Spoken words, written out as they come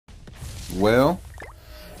Well,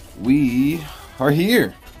 we are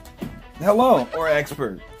here. Hello, or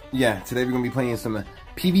expert. Yeah, today we're gonna be playing some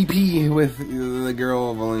PvP with the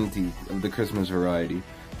girl Valenti of the Christmas variety.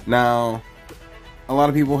 Now, a lot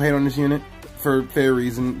of people hate on this unit for fair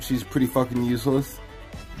reason. She's pretty fucking useless.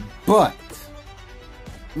 But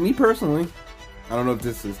me personally, I don't know if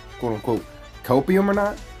this is quote unquote copium or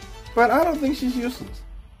not, but I don't think she's useless.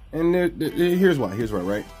 And here's why. Here's why,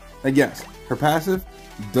 right? Like, yes, her passive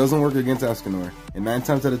doesn't work against Escanor. And 9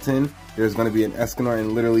 times out of 10, there's going to be an Escanor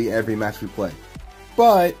in literally every match we play.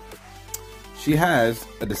 But she has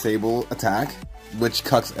a disable attack, which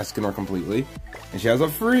cucks Escanor completely. And she has a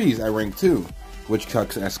freeze at rank 2, which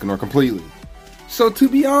cucks Escanor completely. So to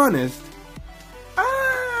be honest,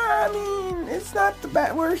 I mean, it's not the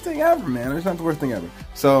worst thing ever, man. It's not the worst thing ever.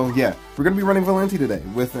 So yeah, we're going to be running Valenti today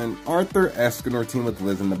with an Arthur Escanor team with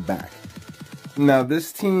Liz in the back. Now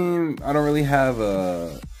this team, I don't really have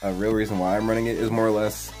a real reason why I'm running it. Is more or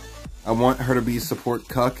less, I want her to be support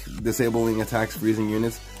cuck, disabling attacks, freezing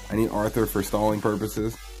units. I need Arthur for stalling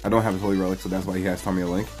purposes. I don't have his Holy Relic, so that's why he has Tommy a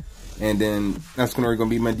Link. And then Escanor is going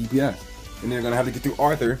to be my DPS. And they're going to have to get through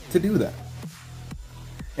Arthur to do that.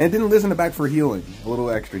 And then Liz in the back for healing, a little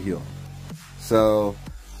extra healing. So,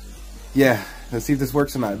 yeah, let's see if this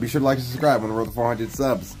works or not. Be sure to like and subscribe on the road to 400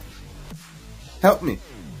 subs. Help me.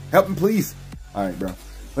 Help me, please. Alright, bro.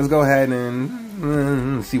 Let's go ahead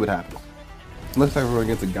and see what happens. Looks like we're going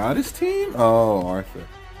against a goddess team? Oh, Arthur.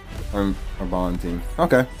 Our bond team.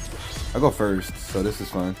 Okay. I'll go first, so this is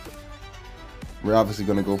fine. We're obviously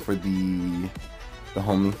going to go for the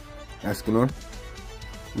homie, Escanor.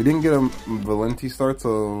 We didn't get a Valenti start,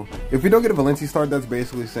 so if we don't get a Valenti start, that's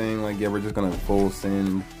basically saying, like, yeah, we're just going to full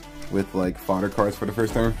send with, like, fodder cards for the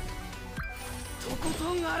first turn.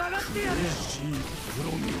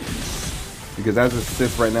 Because as a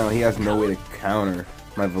Sith right now, he has no way to counter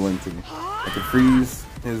my Valenti. I can freeze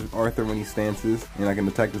his Arthur when he stances, and I can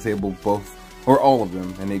attack disable both, or all of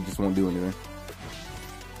them, and they just won't do anything.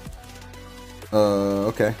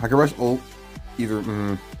 Okay. I can rush ult, either,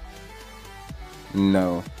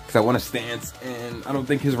 no. Because I want to stance, and I don't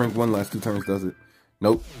think his rank 1 last 2 turns does it.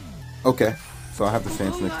 Nope. Okay. So I have to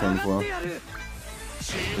stance next turn as well.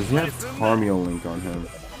 Does he have Tarmio Link on him?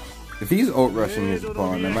 If he's ult rushing his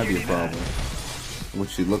pawn, that might be a problem.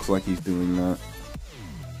 Which it looks like he's doing that.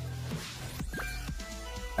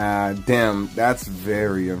 Damn, that's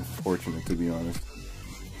very unfortunate, to be honest.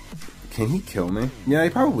 Can he kill me? Yeah, he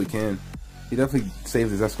probably can. He definitely saved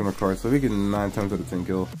his Escanor card, so he can 9 times out of 10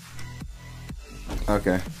 kill.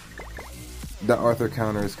 Okay. That Arthur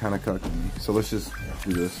counter is kind of cucking me, so let's just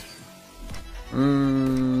do this.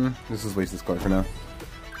 Let's just waste this card for now.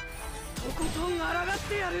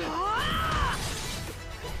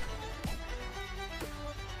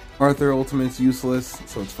 Arthur ultimate's useless,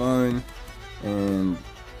 so it's fine. And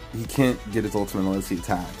he can't get his ultimate unless he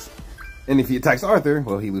attacks. And if he attacks Arthur,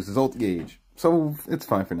 well, he loses ult gauge. So it's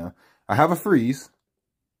fine for now. I have a freeze.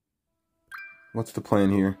 What's the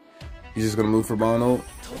plan here? He's just gonna move for Bond ult.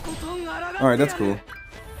 Alright, that's cool.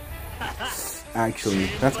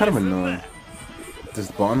 Actually, that's kind of annoying.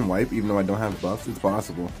 Does Bond wipe even though I don't have buffs? It's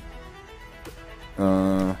possible.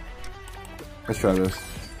 Let's try this.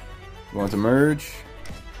 Want to merge?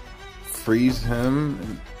 Freeze him?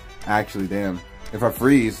 And actually, damn. If I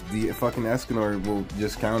freeze, the fucking Escanor will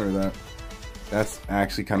just counter that. That's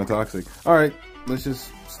actually kind of toxic. Alright, let's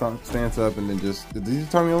just stance up and then just... Did he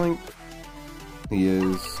tell me a link? He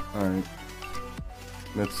is. Alright.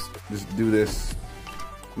 Let's just do this.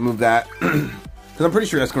 Move that. Because I'm pretty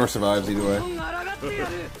sure Escanor survives either way.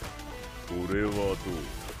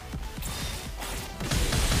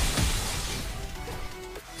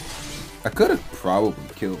 I could have probably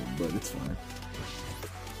killed, but it's fine.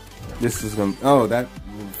 This is gonna... Oh, that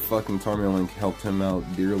fucking Tarmio Link helped him out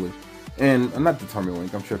dearly. And, not the Tarmio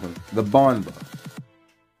Link, I'm tripping. The Bond buff.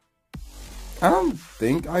 I don't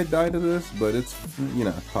think I died to this, but it's, you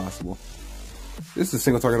know, possible. This is a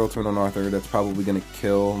single target ultimate on Arthur that's probably gonna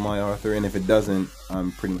kill my Arthur, and if it doesn't,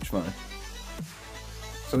 I'm pretty much fine.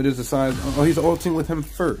 So he just decides... Oh, he's ulting with him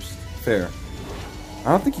first. Fair.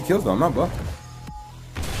 I don't think he kills though, I'm not buffed.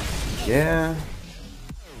 Yeah.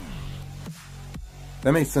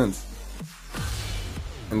 That makes sense.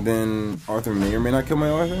 And then Arthur may or may not kill my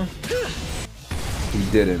Arthur. He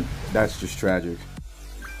didn't. That's just tragic.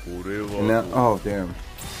 And now, oh damn.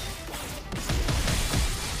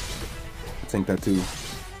 I think that too.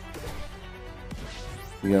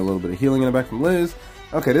 We got a little bit of healing in the back from Liz.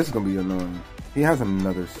 Okay, this is gonna be annoying. He has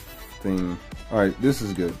another thing. Alright, this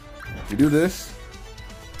is good. We do this.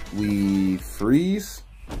 We freeze.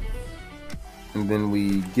 And then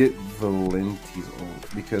we get Valenti's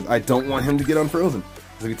ult, because I don't want him to get unfrozen.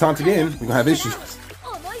 Because if he taunts again, we're gonna have issues.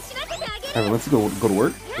 Alright, Valenti, go to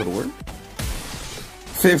work. Go to work.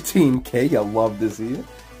 15k, I love to see it.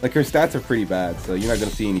 Like, her stats are pretty bad, so you're not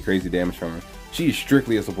gonna see any crazy damage from her. She is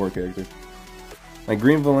strictly a support character. Like,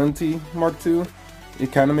 Green Valenti Mark II,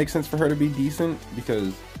 it kind of makes sense for her to be decent,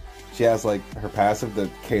 because she has, like, her passive to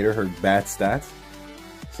cater her bad stats.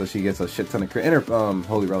 So she gets a shit ton of crit, and her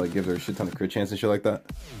Holy Relic gives her a shit ton of crit chance and shit like that.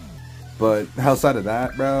 But outside of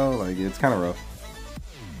that, bro, like, it's kind of rough.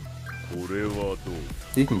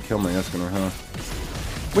 He can kill my Escanor, huh?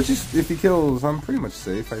 Which is, if he kills, I'm pretty much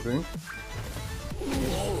safe, I think.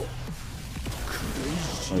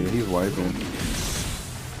 Oh yeah, he's wiping.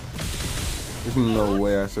 There's no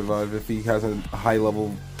way I survive if he has a high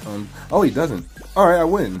level. Oh, he doesn't. All right, I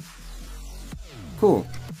win. Cool.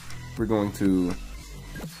 We're going to.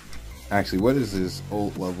 Actually, what is this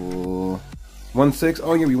ult level? 1-6.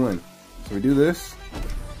 Oh yeah, we win. So we do this.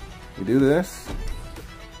 We do this.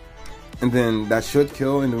 And then that should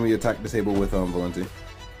kill, and then we attack disable with Valenti.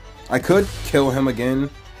 I could kill him again,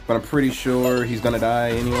 but I'm pretty sure he's gonna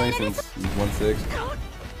die anyway since he's 1-6.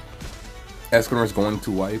 Escanor is going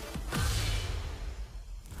to wipe.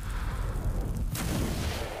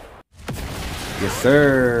 Yes,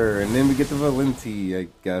 sir. And then we get the Valenti, I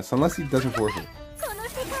guess, unless he doesn't forfeit.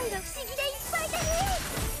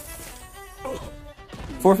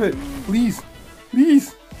 Forfeit, please,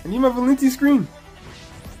 please. I need my Valenti screen.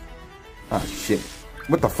 Ah, shit.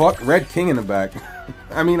 What the fuck? Red King in the back.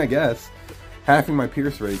 I mean, I guess. Halving my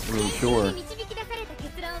pierce rate. I mean, sure.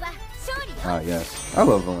 Ah, yes. I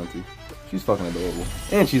love Valenti. She's fucking adorable.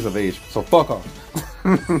 And she's of age, so fuck off.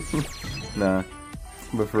 Nah.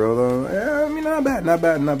 But for real though, yeah, I mean, not bad, not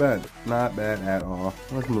bad, not bad. Not bad at all.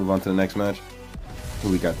 Let's move on to the next match. Who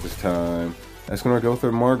we got this time? Escanor go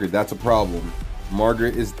through Margaret. That's a problem.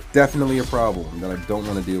 Margaret is definitely a problem that I don't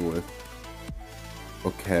want to deal with.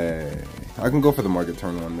 Okay. I can go for the Margaret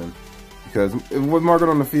turn one then. Because with Margaret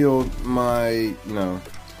on the field, my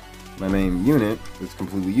main unit is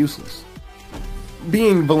completely useless.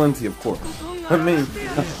 Being Valenti, of course. I mean,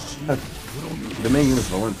 the main unit is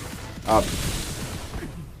Valenti. Obviously.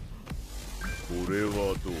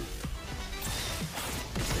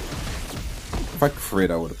 If I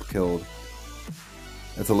crit, I would have killed.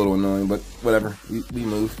 That's a little annoying, but whatever. We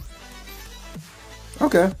move.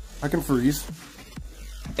 Okay, I can freeze.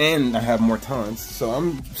 And I have more taunts, so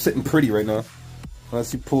I'm sitting pretty right now.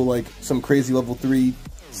 Unless you pull like some crazy level 3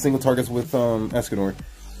 single targets with Escanor.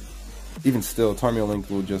 Even still, Tarmiel Link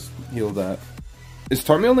will just heal that. Is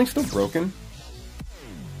Tarmiel Link still broken?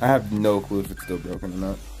 I have no clue if it's still broken or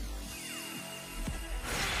not.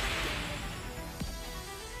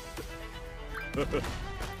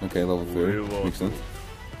 Okay, level 3. Makes sense.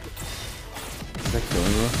 Is that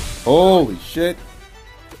killing you? Holy shit!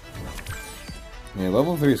 Yeah,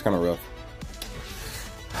 level 3 is kind of rough.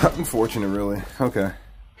 Unfortunate, really. Okay.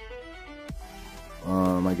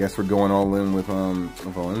 I guess we're going all in with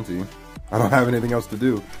Valenti. I don't have anything else to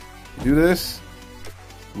do. Do this.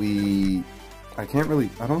 I can't really.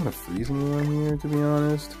 I don't want to freeze anyone here, to be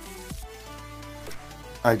honest.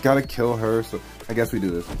 I gotta kill her, so I guess we do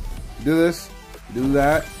this. Do this. Do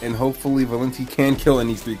that, and hopefully Valenti can kill in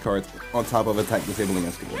these 3 cards on top of attack disabling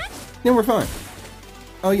Escanor. Then we're fine.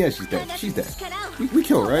 Oh yeah, she's dead. She's dead. We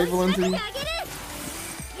kill, right, Valenti?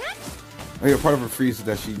 Oh yeah, part of her freeze is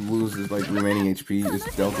that she loses like remaining HP is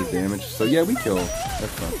dealt as damage. So yeah, we kill.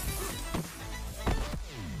 That's fine.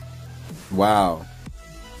 Wow.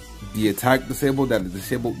 The attack disabled that it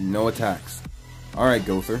disabled no attacks. Alright,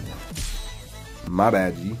 Gopher. My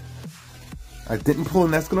bad, G. I didn't pull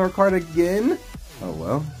an Escanor card again? Oh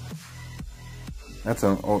well. That's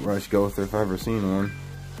an Alt Rush Gopher if I've ever seen one.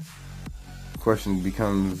 The question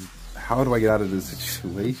becomes, how do I get out of this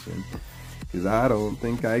situation? Because I don't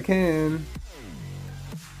think I can.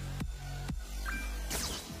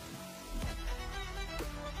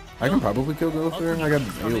 I can probably kill Gopher. I got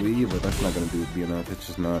AoE, but that's not going to be enough. It's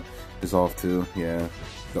just not. Dissolve too. Yeah.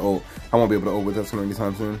 The ult. I won't be able to ult with Escanor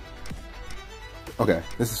anytime soon. Okay.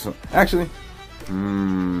 This is... Actually...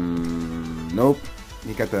 Nope.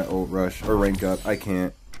 You got that ult rush. Or rank up. I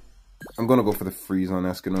can't. I'm going to go for the freeze on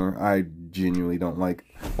Escanor. I genuinely don't like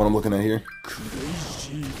what I'm looking at here.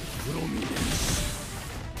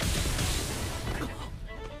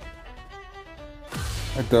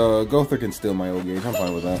 The Gopher can steal my old gauge. I'm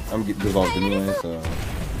fine with that. I'm getting dissolved anyway, so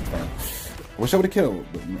it's fine. I wish I would have killed,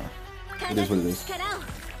 but no. It is what it is.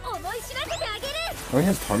 Oh, he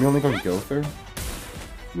has Tarmiel Link on Gopher?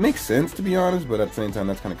 Makes sense, to be honest, but at the same time,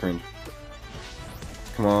 that's kind of cringe.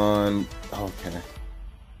 Come on. Okay.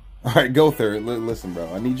 Alright, go third. Listen,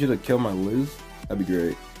 bro. I need you to kill my Liz. That'd be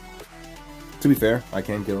great. To be fair, I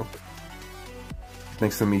can kill.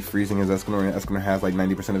 Thanks to me freezing his Escanor, and Escanor has like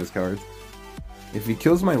 90% of his cards. If he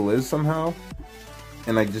kills my Liz somehow,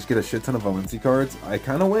 and I just get a shit ton of Valenti cards, I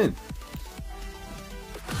kind of win.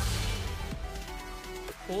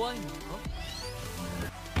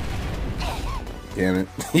 Damn it.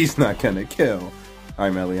 He's not gonna kill.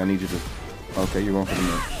 Alright, Melly, I need you to... Okay, you're going for the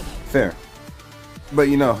man. Fair. But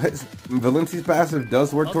you know, Valenti's passive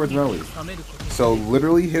does work towards Melly. So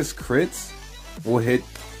literally his crits will hit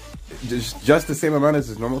just the same amount as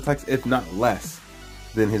his normal attacks, if not less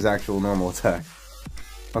than his actual normal attack.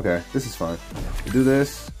 Okay, this is fine. We do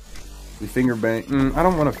this. We finger bang. I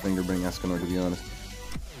don't want to finger bang Escanor, to be honest.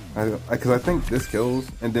 Because I think this kills,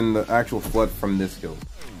 and then the actual flood from this kills.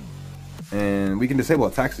 And we can disable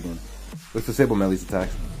attacks again. Let's disable Melly's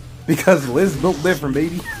attacks. Because Liz built different,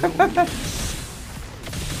 baby.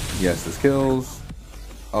 Yes, this kills.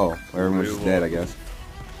 Oh, everyone's just dead, I guess.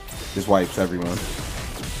 Just wipes everyone.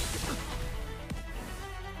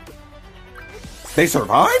 They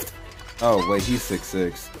survived? Oh, wait, he's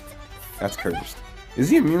 6'6". That's cursed. Is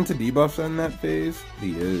he immune to debuffs in that phase?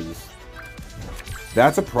 He is.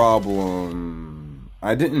 That's a problem.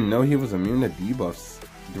 I didn't know he was immune to debuffs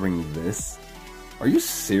during this. Are you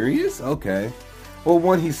serious? Okay. Well,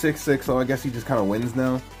 one, he's 6'6", so I guess he just kind of wins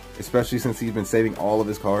now. Especially since he's been saving all of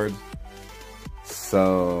his cards.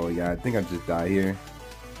 So, yeah, I think I'd just die here.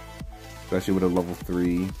 Especially with a level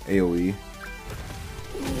 3 AoE.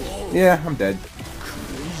 Yeah, I'm dead.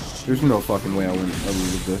 There's no fucking way I win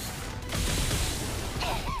with this.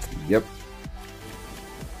 Yep.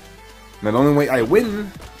 Now, the only way I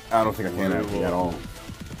win, I don't think I can actually at all.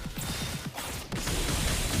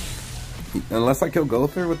 Unless I kill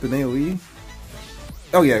Gother with the AoE.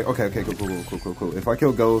 Oh yeah, okay, cool. If I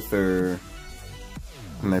kill Gother,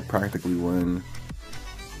 then I practically win.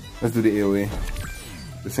 Let's do the AoE.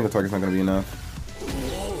 The single target's not gonna be enough.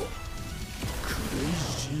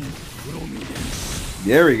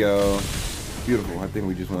 There we go. Beautiful. I think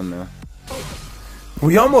we just won now.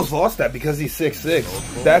 We almost lost that because he's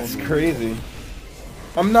 6'6". That's crazy.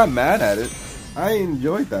 I'm not mad at it. I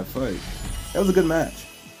enjoyed that fight. That was a good match.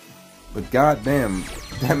 But goddamn,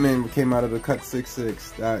 that man came out of the cut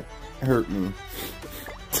 6'6". That hurt me.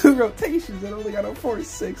 2 rotations and only got a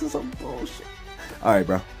 4-6. That's some bullshit. Alright,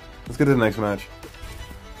 bro. Let's get to the next match.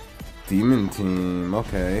 Demon Team.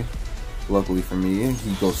 Okay. Luckily for me,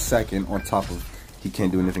 he goes second on top of he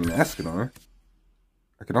can't do anything to Escanor.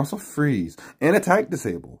 I can also freeze and attack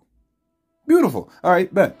disable. Beautiful.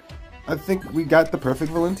 Alright, bet. I think we got the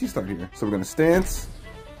perfect Valenti start here. So we're going to stance.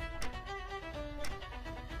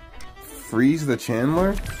 Freeze the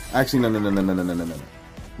Chandler? Actually, no. We're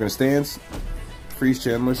gonna stance, freeze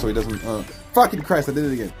Chandler so he doesn't, fucking Christ, I did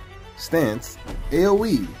it again. Stance,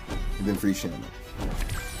 AoE, and then freeze Chandler.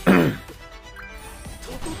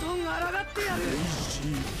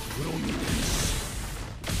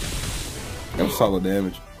 That was solid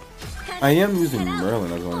damage. I am using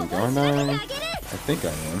Merlin as only, aren't I? I think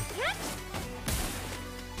I am.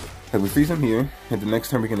 Okay, we freeze him here, and the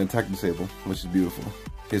next turn we can attack disable, which is beautiful.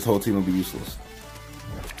 His whole team will be useless.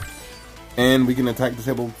 And we can attack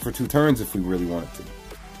disable for 2 turns if we really wanted to.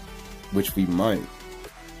 Which we might.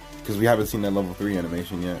 Because we haven't seen that level 3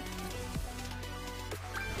 animation yet.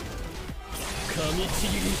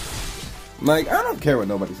 Like, I don't care what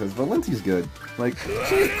nobody says. Valenti's good. Like,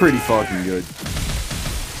 she's pretty fucking good.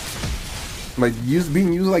 Like,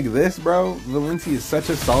 being used like this, bro. Valenti is such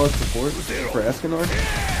a solid support for Escanor.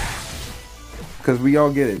 Because we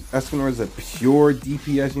all get it. Escanor is a pure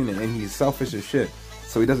DPS unit, and he's selfish as shit.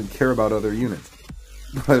 So he doesn't care about other units.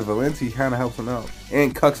 But Valenti kind of helps him out.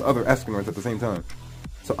 And cucks other Escanors at the same time.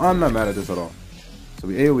 So I'm not mad at this at all. So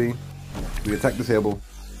we AoE, we attack disable,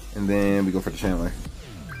 and then we go for the Chandler.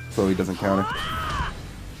 So he doesn't counter.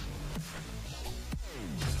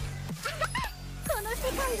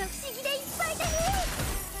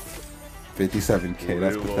 $57K,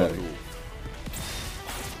 that's pathetic.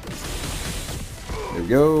 There we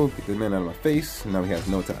go. Get the man out of my face. Now he has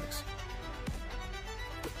no attacks.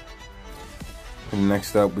 And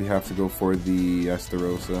next up, we have to go for the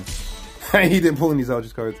Esterosa. He didn't pull any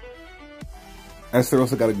Zelgius cards.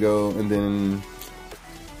 Esterosa gotta go, and then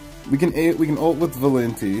we can ult with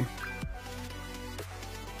Valenti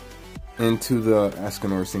into the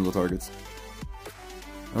Escanor single targets.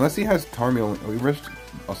 Unless he has Tarmiel. We rushed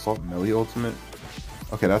Assault Melee ultimate.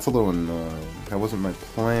 Okay, that's a little annoying. That wasn't my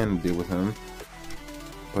plan to deal with him.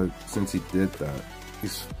 But since he did that,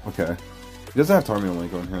 he's okay. He doesn't have Tarmiel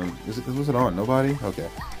Link on him. Was it on? Nobody? Okay.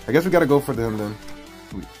 I guess we gotta go for them then.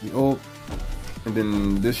 We ult. And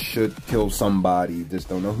then this should kill somebody, just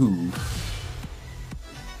don't know who.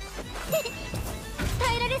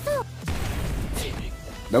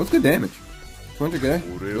 That was good damage.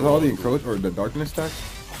 200k. With all the encroach or the darkness attack.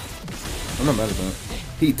 I'm not mad at that.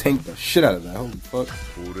 He tanked the shit out of that. Holy fuck.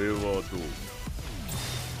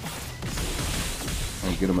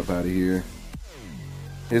 I'll get him up out of here.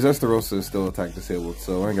 His Estarossa is still attack disabled,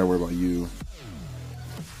 so I ain't gotta worry about you.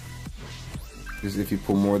 Because if you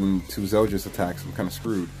pull more than 2 Zeldris attacks, I'm kind of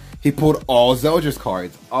screwed. He pulled all Zeldris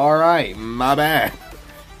cards. Alright, my bad.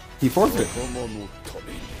 He forfeit.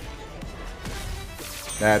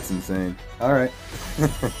 That's insane. Alright.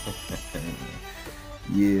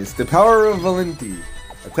 Yes, the power of Valenti.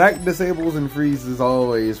 Attack disables and freezes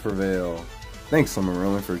always prevail. Thanks, Summer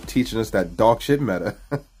Roman, for teaching us that dog shit meta.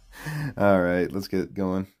 Alright, let's get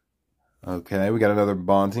going. Okay, we got another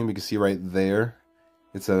Bond team. We can see right there.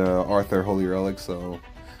 It's a Arthur Holy Relic, so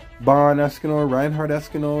Bond Escanor, Reinhardt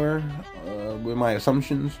Escanor, with my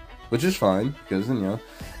assumptions, which is fine, because, you know,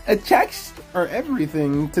 attacks are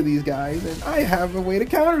everything to these guys, and I have a way to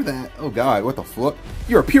counter that. Oh god, what the fuck?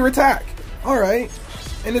 You're a pure attack! Alright,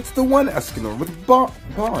 and it's the one Escanor with Bond.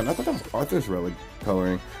 I thought that was Arthur's Relic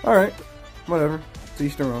coloring. Alright, whatever, to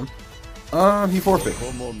each their own. He forfeit.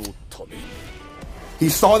 He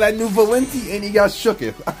saw that new Valenti and he got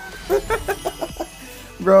shooketh.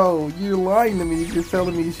 Bro, you're lying to me. You're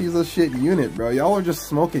telling me she's a shit unit, bro. Y'all are just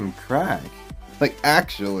smoking crack. Like,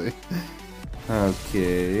 actually.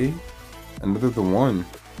 Okay. Another the one.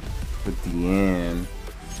 With Deanne.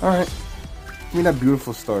 Alright. Give me that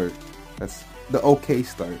beautiful start. That's the okay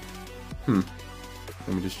start. Let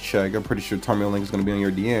me just check. I'm pretty sure Tommy Link is going to be on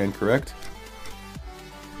your Deanne, correct?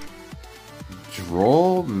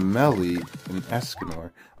 Droll, Melly, and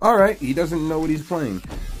Escanor. Alright, he doesn't know what he's playing.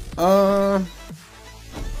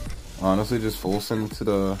 Honestly, just full send to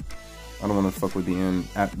the... I don't want to fuck with the end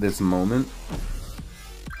at this moment.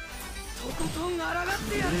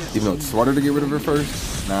 Even though it's smarter to get rid of her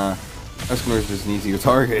first. Nah, Escanor is just an easier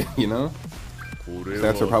target, you know?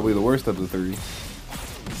 Stats are probably the worst of the 3.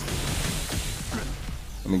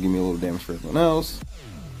 Gonna give me a little damage for everyone else.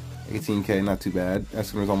 18k, not too bad.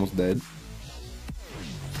 Escanor's almost dead.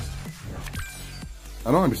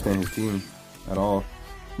 I don't understand his team at all.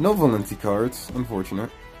 No Valenti cards, unfortunate.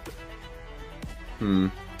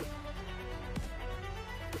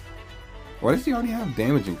 Why does he already have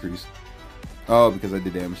damage increase? Oh, because I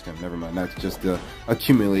did damage to him. Never mind. That's just the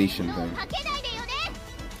accumulation thing.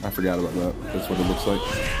 I forgot about that. That's what it looks like.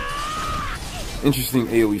 Interesting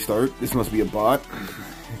AoE start. This must be a bot.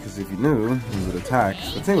 Because if you knew, he would attack.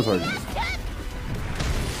 The thing was hard.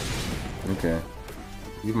 Okay.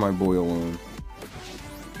 Leave my boy alone.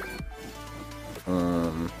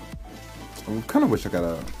 I kind of wish I got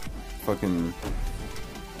a fucking...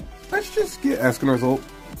 Let's just get Escanor's ult.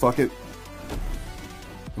 Fuck it.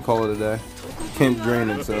 And call it a day. Can't drain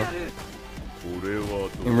it, so.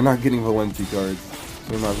 And we're not getting Valenti cards.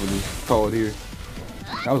 So we might as well just call it here.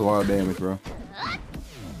 That was a lot of damage, bro.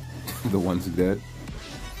 The one's dead.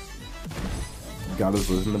 Got us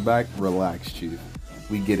in the back. Relax, Chief.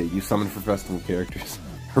 We get it. You summoned for festival characters.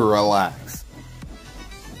 Relax.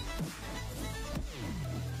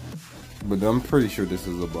 But I'm pretty sure this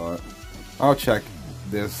is a bot. I'll check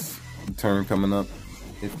this turn coming up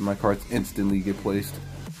if my cards instantly get placed.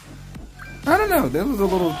 I don't know. There was a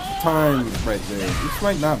little time right there. This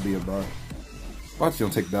might not be a bot. Bots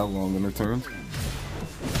don't take that long in their turns.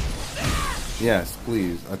 Yes,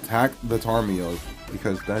 please attack the Tarmios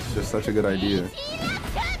because that's just such a good idea.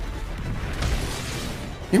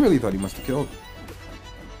 He really thought he must have killed.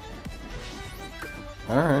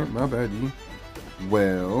 Alright, my bad, G.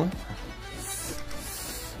 Well,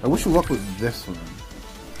 I wish you luck with this one.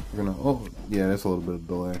 We're gonna, oh, yeah, that's a little bit of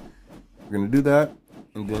delay. We're gonna do that,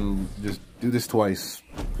 and then just do this twice.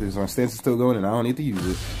 Because our stance is still going, and I don't need to use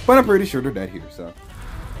it. But I'm pretty sure they're dead here, so.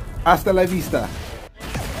 Hasta la vista.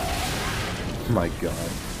 My god.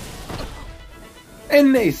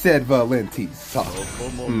 And they said Valenti suck.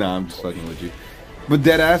 Nah, I'm just fucking with you. But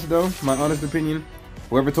dead ass, though, my honest opinion,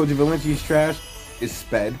 whoever told you Valenti is trash is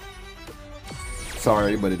sped.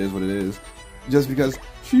 Sorry, but it is what it is. Just because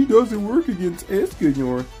she doesn't work against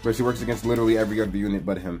Escanor, but she works against literally every other unit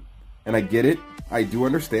but him. And I get it. I do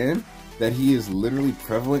understand that he is literally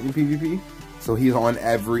prevalent in PvP, so he's on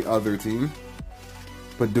every other team.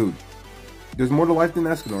 But dude, there's more to life than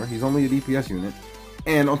Escanor. He's only a DPS unit.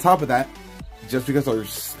 And on top of that, just because her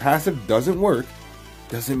passive doesn't work,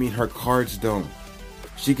 doesn't mean her cards don't.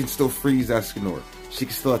 She can still freeze Escanor. She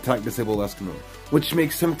can still attack disable Escanor, which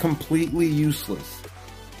makes him completely useless.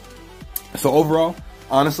 So overall,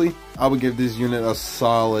 honestly, I would give this unit a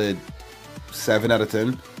solid 7 out of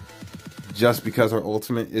 10. Just because her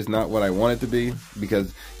ultimate is not what I want it to be.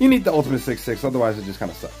 Because you need the ultimate 6/6, otherwise it just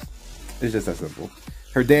kind of sucks. It's just that simple.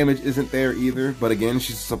 Her damage isn't there either, but again,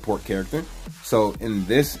 she's a support character. So in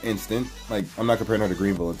this instant, like, I'm not comparing her to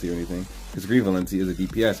Green Valenti or anything, because Green Valenti is a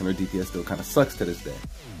DPS, and her DPS still kind of sucks to this day.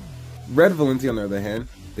 Red Valenti, on the other hand,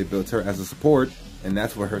 they built her as a support, and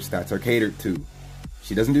that's where her stats are catered to.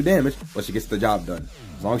 She doesn't do damage, but she gets the job done.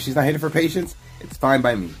 As long as she's not hitting for patience, it's fine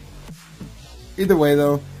by me. Either way,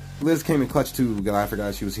 though, Liz came in clutch too. I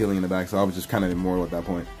forgot she was healing in the back, so I was just kind of immortal at that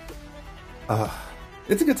point.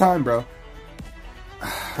 It's a good time, bro.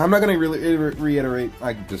 I'm not going to really reiterate,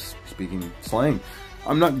 like, just speaking slang.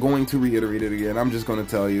 I'm not going to reiterate it again. I'm just going to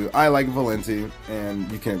tell you, I like Valenti,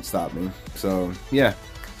 and you can't stop me. So, yeah.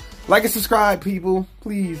 Like and subscribe, people.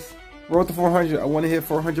 Please. We're at the 400. I want to hit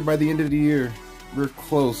 400 by the end of the year. We're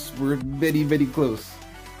close. We're very, very close.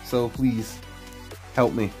 So, please,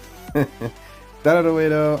 help me. That out of the way,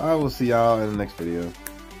 though. I will see y'all in the next video.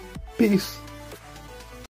 Peace.